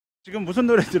지금 무슨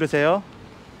노래 들으세요?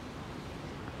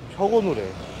 혁오 노래.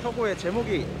 혁오의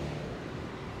제목이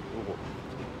요거.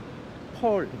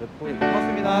 펄. 네,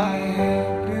 고맙습니다.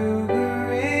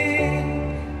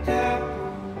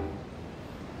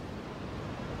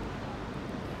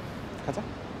 가자.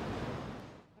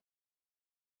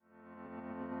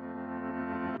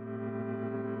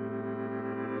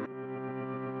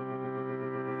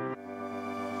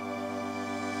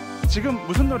 지금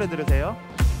무슨 노래 들으세요?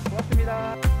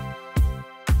 고맙습니다.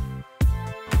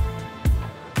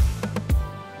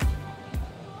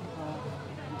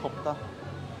 덥다.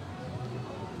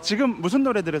 지금 무슨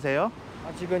노래 들으세요?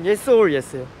 지금 Yes or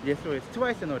Yes요. Yes or Yes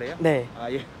트와이스 노래요? 네.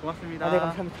 예, 고맙습니다. 네,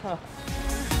 감사합니다.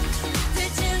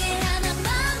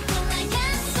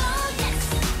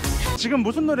 지금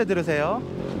무슨 노래 들으세요?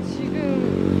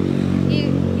 지금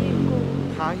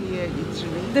이거 다희의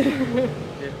이쯤이. 네.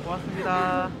 네,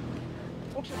 고맙습니다.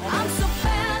 혹시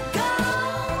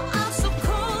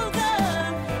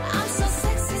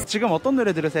지금 어떤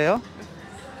노래 들으세요?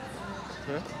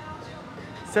 저요?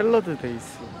 샐러드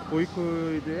데이스.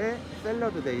 보이코드의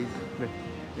샐러드 데이즈. 네.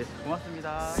 네,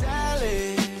 고맙습니다.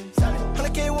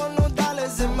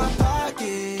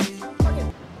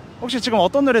 혹시 지금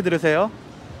어떤 노래 들으세요?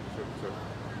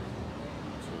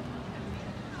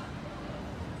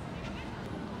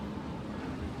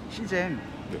 시잼.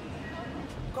 네.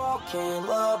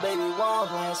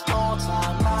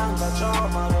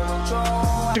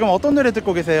 지금 어떤 노래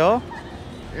듣고 계세요?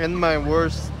 And my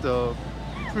worst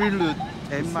prelude.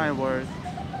 In My World,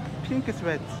 핑크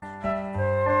스웨트.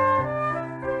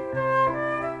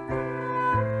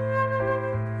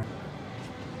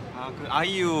 그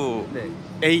아이유 네.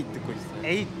 8 듣고 있어요.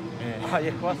 8. 네.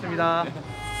 예, 고맙습니다.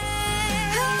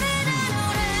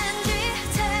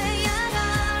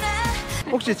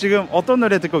 혹시 지금 어떤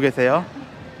노래 듣고 계세요?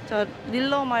 저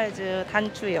릴러말즈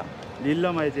단추요.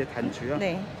 릴러마이즈의 단추요?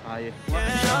 네. 예.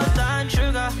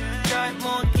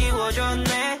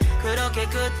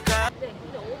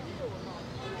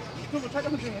 유튜브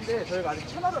촬영 중인데 저희가 아직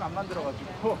채널을 안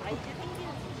만들어가지고.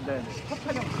 네, 첫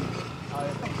촬영.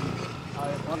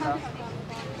 고맙습니다.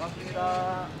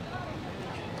 고맙습니다.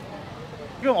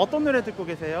 지금 어떤 노래 듣고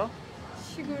계세요?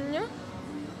 지금요?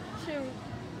 지금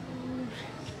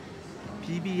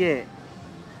비비의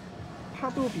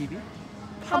파도 비비?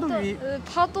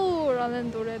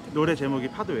 파도라는 노래 듣고. 노래 제목이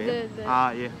파도예요? 네, 네.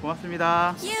 예,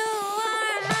 고맙습니다.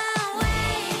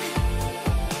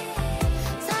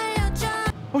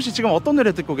 혹시 지금 어떤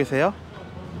노래 듣고 계세요?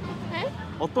 네?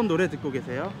 어떤 노래 듣고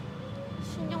계세요?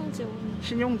 신영재 오늘.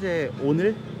 신용재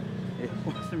오늘? 예,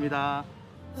 고맙습니다.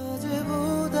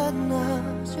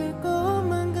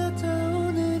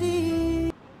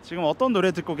 지금 어떤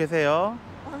노래 듣고 계세요?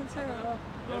 제가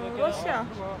러시아.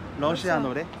 러시아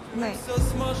노래? 네.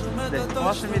 네,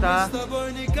 고맙습니다.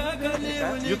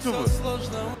 유튜브.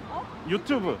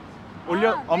 유튜브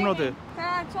올려 업로드.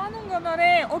 제가 좋아하는 거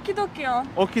노래 오키도키요.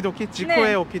 오키도키? 지코의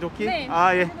네. 오키도키? 네.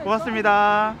 예,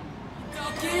 고맙습니다.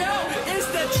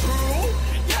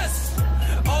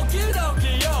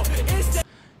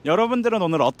 여러분들은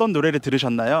오늘 어떤 노래를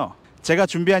들으셨나요? 제가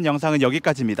준비한 영상은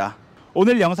여기까지입니다.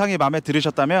 오늘 영상이 마음에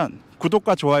들으셨다면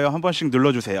구독과 좋아요 한 번씩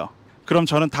눌러주세요. 그럼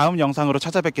저는 다음 영상으로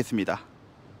찾아뵙겠습니다.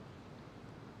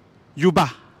 유바.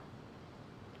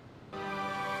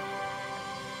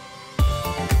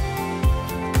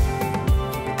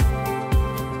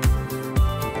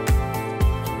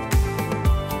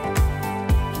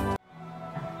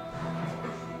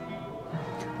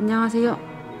 안녕하세요.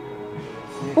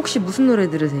 혹시 무슨 노래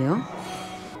들으세요?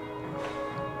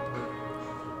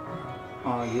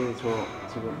 예, 저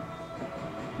지금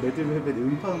레드벨벳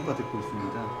음파 듣고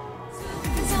있습니다.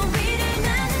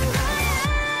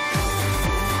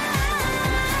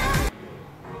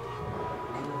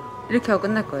 이렇게 하고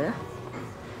끝날 거예요?